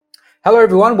Hello,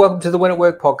 everyone. Welcome to the When at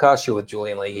Work podcast. You're with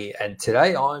Julian Lee here. And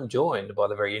today I'm joined by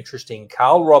the very interesting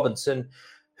Carl Robinson,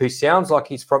 who sounds like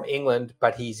he's from England,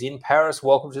 but he's in Paris.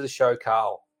 Welcome to the show,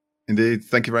 Carl. Indeed.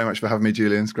 Thank you very much for having me,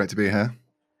 Julian. It's great to be here.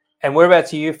 And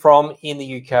whereabouts are you from in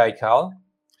the UK, Carl?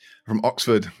 From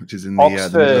Oxford, which is in the middle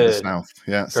of the south.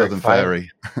 Yeah, Very Southern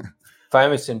Fairy.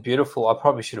 Famous and beautiful. I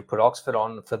probably should have put Oxford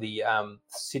on for the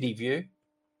city view.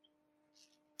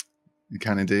 You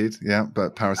can indeed, yeah.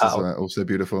 But Paris is also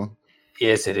beautiful.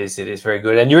 Yes, it is. It is very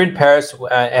good. And you're in Paris.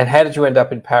 And how did you end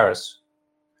up in Paris?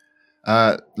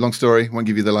 Long story. Won't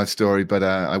give you the life story, but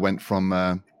I went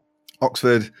from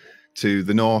Oxford to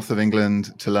the north of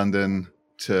England, to London,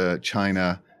 to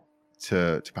China,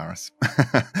 to Paris.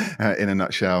 In a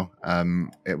nutshell,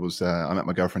 it was I met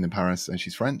my girlfriend in Paris, and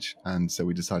she's French, and so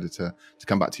we decided to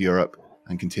come back to Europe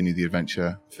and continue the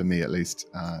adventure, for me at least,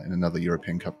 in another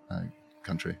European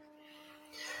country.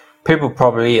 People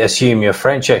probably assume you're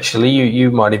French. Actually, you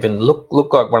might even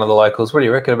look like one of the locals. What do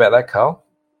you reckon about that, Carl?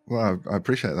 Well, I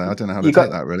appreciate that. I don't know how to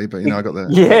take that really, but I got the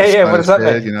What does that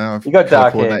mean? I've you got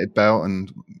dark coordinated hair. belt,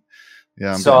 and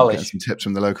I'm getting some tips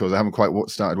from the locals. I haven't quite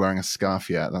started wearing a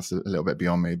scarf yet. That's a little bit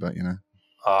beyond me, but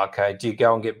Oh, okay. Do you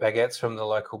go and get baguettes from the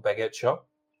local baguette shop?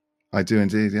 I do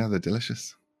indeed. Yeah, they're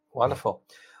delicious. Wonderful.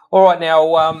 All right,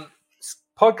 now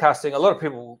podcasting. A lot of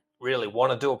people really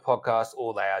want to do a podcast,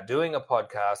 or they are doing a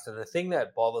podcast, and the thing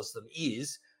that bothers them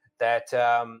is that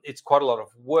it's quite a lot of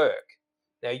work.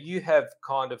 Now, you have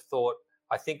kind of thought,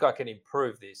 I think I can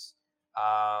improve this,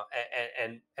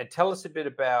 and tell us a bit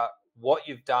about what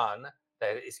you've done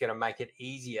that is going to make it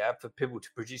easier for people to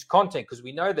produce content, because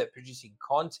we know that producing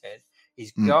content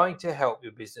is going to help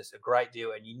your business a great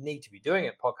deal, and you need to be doing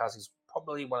it. Podcasting is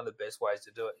probably one of the best ways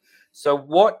to do it. So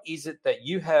what is it that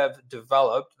you have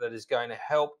developed that is going to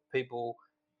help people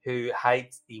who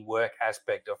hate the work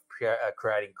aspect of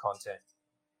creating content?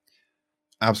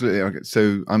 Absolutely. Okay.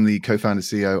 So I'm the co-founder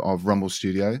CEO of Rumble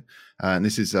Studio, and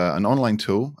this is an online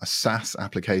tool, a SaaS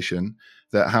application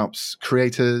that helps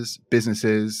creators,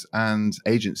 businesses, and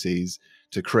agencies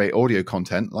to create audio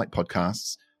content like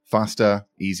podcasts faster,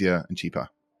 easier, and cheaper.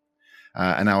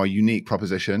 And our unique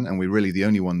proposition, and we're really the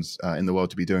only ones in the world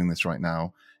to be doing this right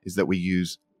now, is that we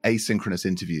use asynchronous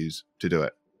interviews to do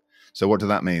it. So what does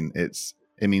that mean? It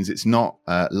means it's not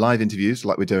live interviews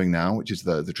like we're doing now, which is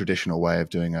the traditional way of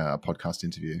doing a podcast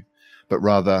interview, but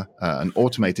rather an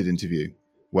automated interview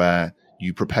where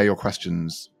you prepare your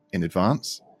questions in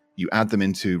advance, you add them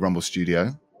into Rumble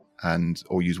Studio,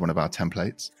 or use one of our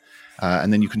templates,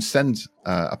 and then you can send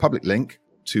a public link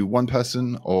to one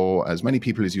person or as many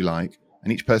people as you like,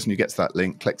 and each person who gets that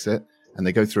link clicks it, and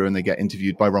they go through and they get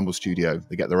interviewed by Rumble Studio.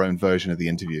 They get their own version of the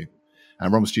interview.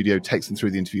 And Rumble Studio takes them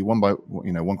through the interview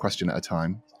one question at a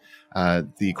time.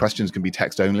 The questions can be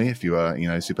text only if you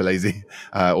are, super lazy,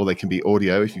 or they can be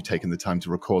audio if you've taken the time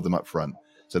to record them up front.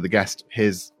 So the guest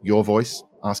hears your voice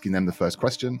asking them the first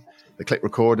question. They click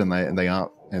record and they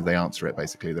answer it.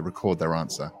 Basically, they record their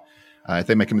answer. If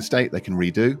they make a mistake, they can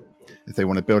redo. If they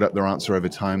want to build up their answer over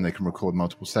time, they can record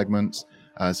multiple segments.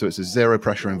 So it's a zero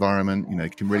pressure environment. You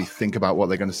can really think about what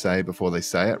they're going to say before they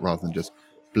say it, rather than just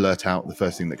blurt out the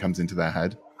first thing that comes into their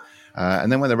head.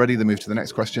 And then when they're ready, they move to the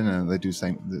next question and they do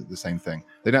the same thing.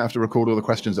 They don't have to record all the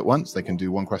questions at once. They can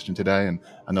do one question today and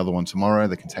another one tomorrow.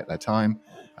 They can take their time.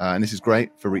 And this is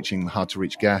great for reaching hard to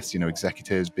reach guests,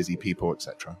 executives, busy people,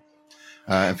 etc.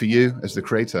 And for you as the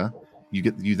creator,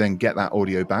 you then get that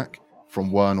audio back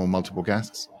from one or multiple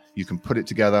guests. You can put it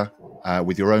together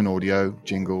with your own audio,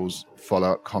 jingles,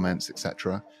 follow-up comments,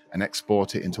 etc., and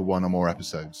export it into one or more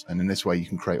episodes. And in this way, you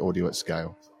can create audio at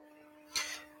scale.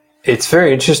 It's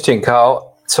very interesting,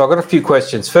 Carl. So I've got a few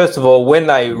questions. First of all, when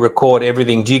they record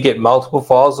everything, do you get multiple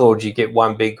files or do you get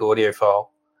one big audio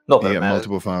file? Not that you get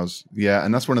multiple files. Yeah,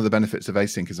 and that's one of the benefits of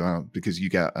async as well, because you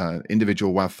get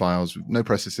individual WAV files with no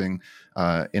processing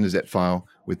in a zip file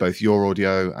with both your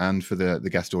audio and for the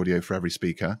guest audio for every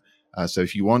speaker. So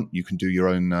if you want, you can do your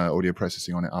own audio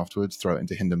processing on it afterwards, throw it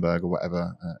into Hindenburg or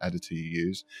whatever editor you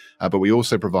use. But we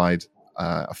also provide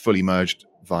a fully merged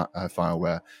file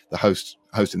where the host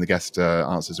and the guest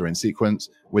answers are in sequence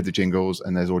with the jingles,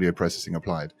 and there's audio processing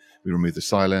applied. We remove the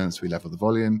silence, we level the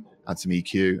volume, add some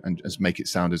EQ, and just make it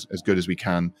sound as good as we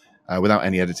can without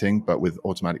any editing, but with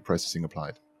automatic processing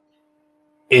applied.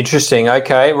 Interesting.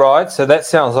 Okay, right. So that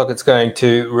sounds like it's going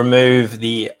to remove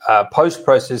the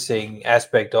post-processing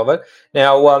aspect of it.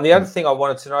 Now, the other thing I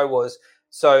wanted to know was,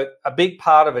 so a big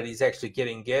part of it is actually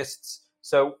getting guests.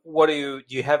 So what do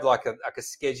you have like a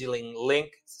scheduling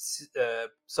link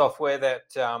software that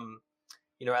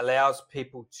allows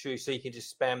people to, so you can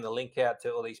just spam the link out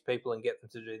to all these people and get them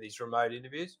to do these remote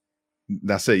interviews?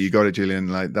 That's it. You got it, Julian.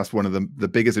 Like that's one of the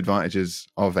biggest advantages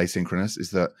of asynchronous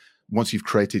is that once you've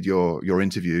created your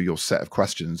interview, your set of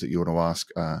questions that you want to ask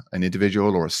an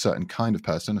individual or a certain kind of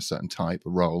person, a certain type, a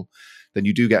role, then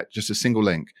you do get just a single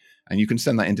link. And you can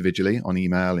send that individually on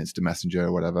email, Instant Messenger,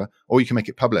 or whatever, or you can make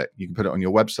it public. You can put it on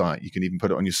your website. You can even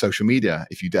put it on your social media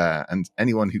if you dare. And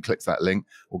anyone who clicks that link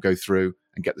will go through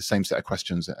and get the same set of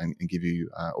questions and give you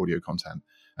audio content.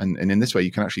 And in this way,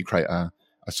 you can actually create a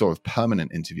sort of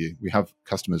permanent interview. We have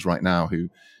customers right now who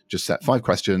just set 5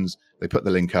 questions, they put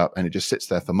the link up, and it just sits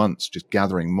there for months, just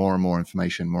gathering more and more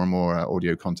information, more and more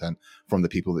audio content from the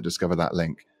people that discover that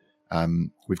link.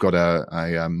 We've got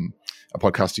a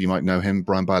podcaster, you might know him,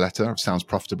 Brian Bialetta of Sounds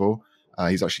Profitable.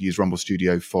 He's actually used Rumble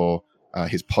Studio for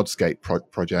his Podscape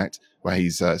project, where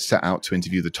he's set out to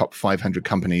interview the top 500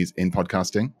 companies in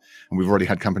podcasting. And we've already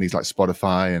had companies like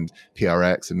Spotify and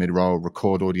PRX and Midroll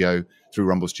record audio through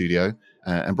Rumble Studio.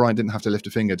 And Brian didn't have to lift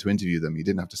a finger to interview them. He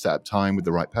didn't have to set up time with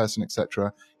the right person,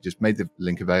 etc. He just made the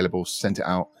link available, sent it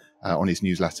out on his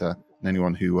newsletter, and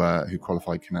anyone who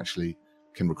qualified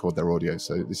can record their audio.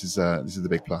 So this is the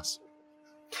big plus.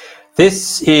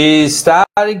 This is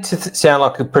starting to sound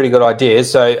like a pretty good idea.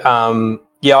 So,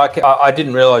 I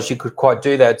didn't realize you could quite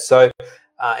do that. So,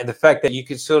 and the fact that you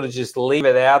could sort of just leave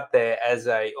it out there as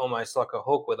almost like a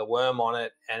hook with a worm on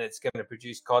it, and it's going to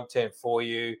produce content for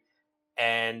you,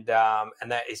 and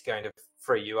that is going to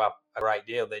free you up a great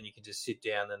deal. Then you can just sit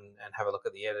down and have a look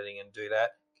at the editing and do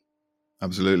that.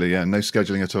 Absolutely, yeah. No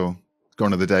scheduling at all.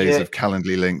 Gone are the days of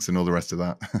Calendly links and all the rest of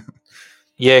that.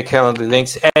 Yeah, Calendly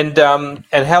links. And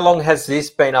how long has this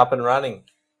been up and running?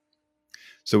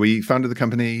 So we founded the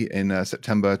company in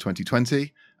September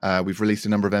 2020. We've released a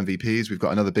number of MVPs. We've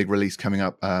got another big release coming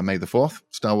up May the 4th,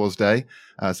 Star Wars Day.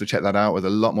 So check that out with a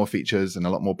lot more features and a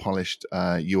lot more polished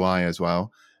UI as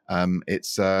well.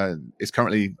 It's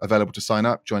currently available to sign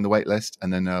up, join the wait list,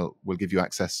 and then we'll give you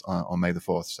access on May the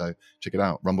 4th. So check it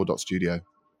out, rumble.studio.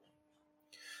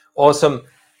 Awesome.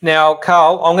 Now,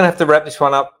 Carl, I'm going to have to wrap this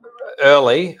one up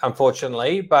early,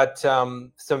 unfortunately, but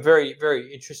some very,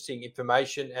 very interesting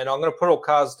information. And I'm going to put all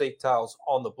Carl's details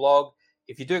on the blog.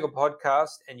 If you're doing a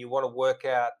podcast and you want to work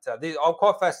out this, I'm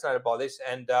quite fascinated by this.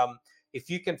 And if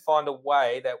you can find a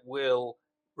way that will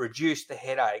reduce the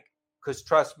headache, because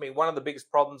trust me, one of the biggest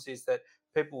problems is that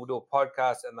people will do a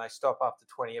podcast and they stop after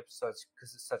 20 episodes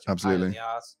because it's such a pain in the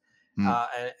ass.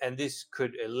 And this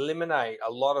could eliminate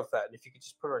a lot of that. And if you could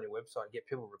just put it on your website and get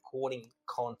people recording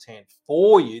content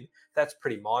for you, that's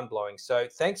pretty mind-blowing. So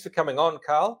thanks for coming on,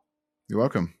 Carl. You're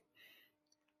welcome.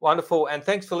 Wonderful. And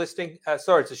thanks for listening.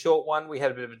 Sorry, it's a short one. We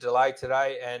had a bit of a delay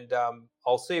today, and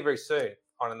I'll see you very soon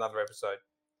on another episode.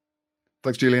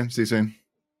 Thanks, Julian. See you soon.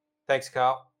 Thanks,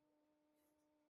 Carl.